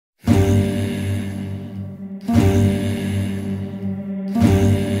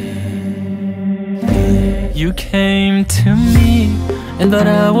You came to me in that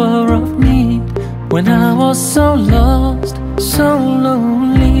hour of need, when I was so lost, so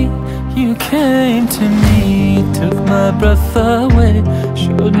lonely. You came to me, took my breath away,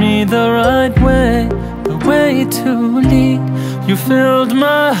 showed me the right way, the way to lead. You filled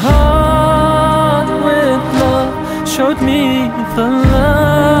my heart with love, showed me the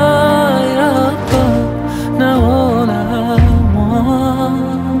light above. Now all I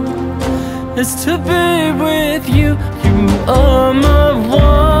want is to be with you. You are my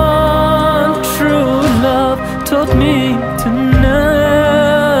one true love, taught me to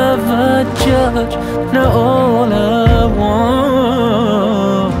never judge. Now all I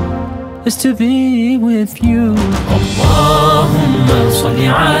want is to be with you. Allahumma salli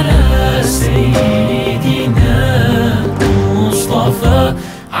ala Sayyidina Mustafa,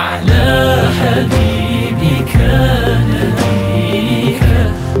 ala Habibeeka, Nabi'eeka,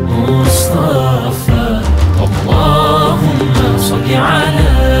 Mustafa. Allahumma salli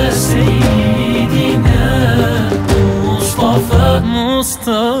ala Sayyidina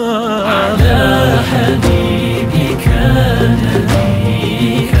Mustafa, ala Habibeeka,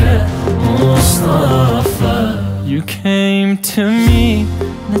 Nabi'eeka, Mustafa. You came to me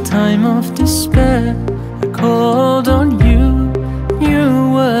in a time of despair. I called on you, you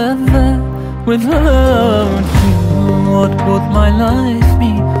were there. Without you, what would my life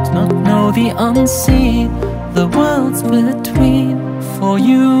be? To not know the unseen, the worlds between. For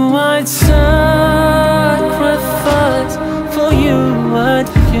you I'd sacrifice, for you I'd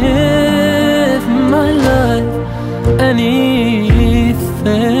give my life, anything,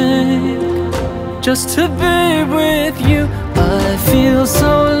 just to be with you. I feel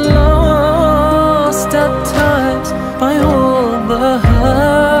so lost at times by all the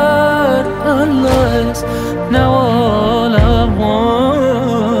hurt and lies. Now all I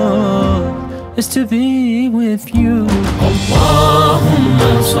want is to be with you.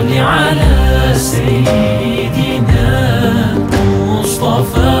 Allahumma salli ala Sayyidina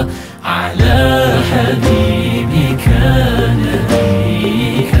Mustafa, ala Habibeeka,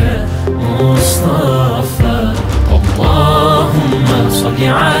 Nabi'eeka, Mustafa. Allahumma salli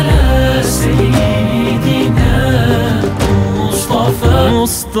ala Sayyidina Mustafa,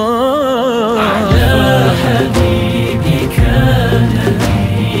 ala Habibeeka,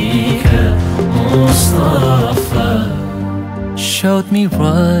 Nabi'eeka, Mustafa. Showed me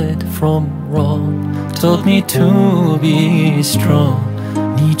right from wrong, told me to be strong.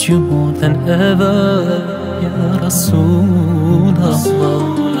 Need you more than ever, Ya Rasulullah.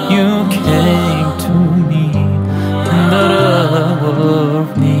 You came to me in that hour of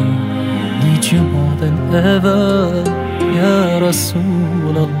need. Need you more than ever, Ya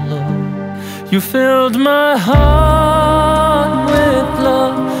Rasulullah. You filled my heart with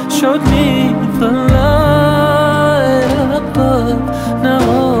love, showed me the light above. Now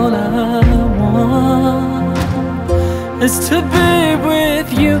all I want is to be with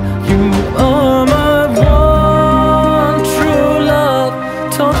you. You are my one true love,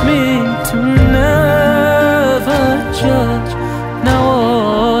 taught me to never judge. Now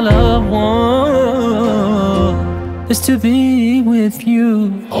all I want is to be with you.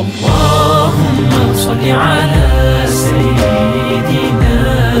 Allahumma salli ala Sayyidina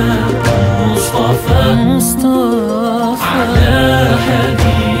Mustafa, ala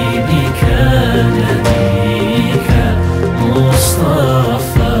Habibeeka, Nabi'eeka,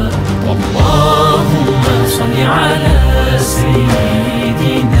 Mustafa. Allahumma salli ala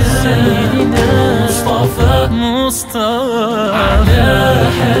Sayyidina Mustafa, ala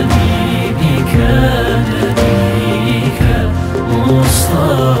Habibeeka, Nabi'eeka, Mustafa.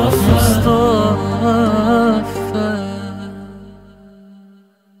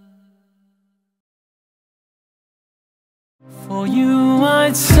 For you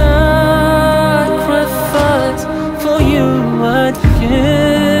I'd sacrifice, for you I'd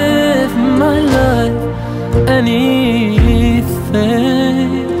give my life, anything,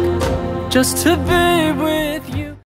 just to be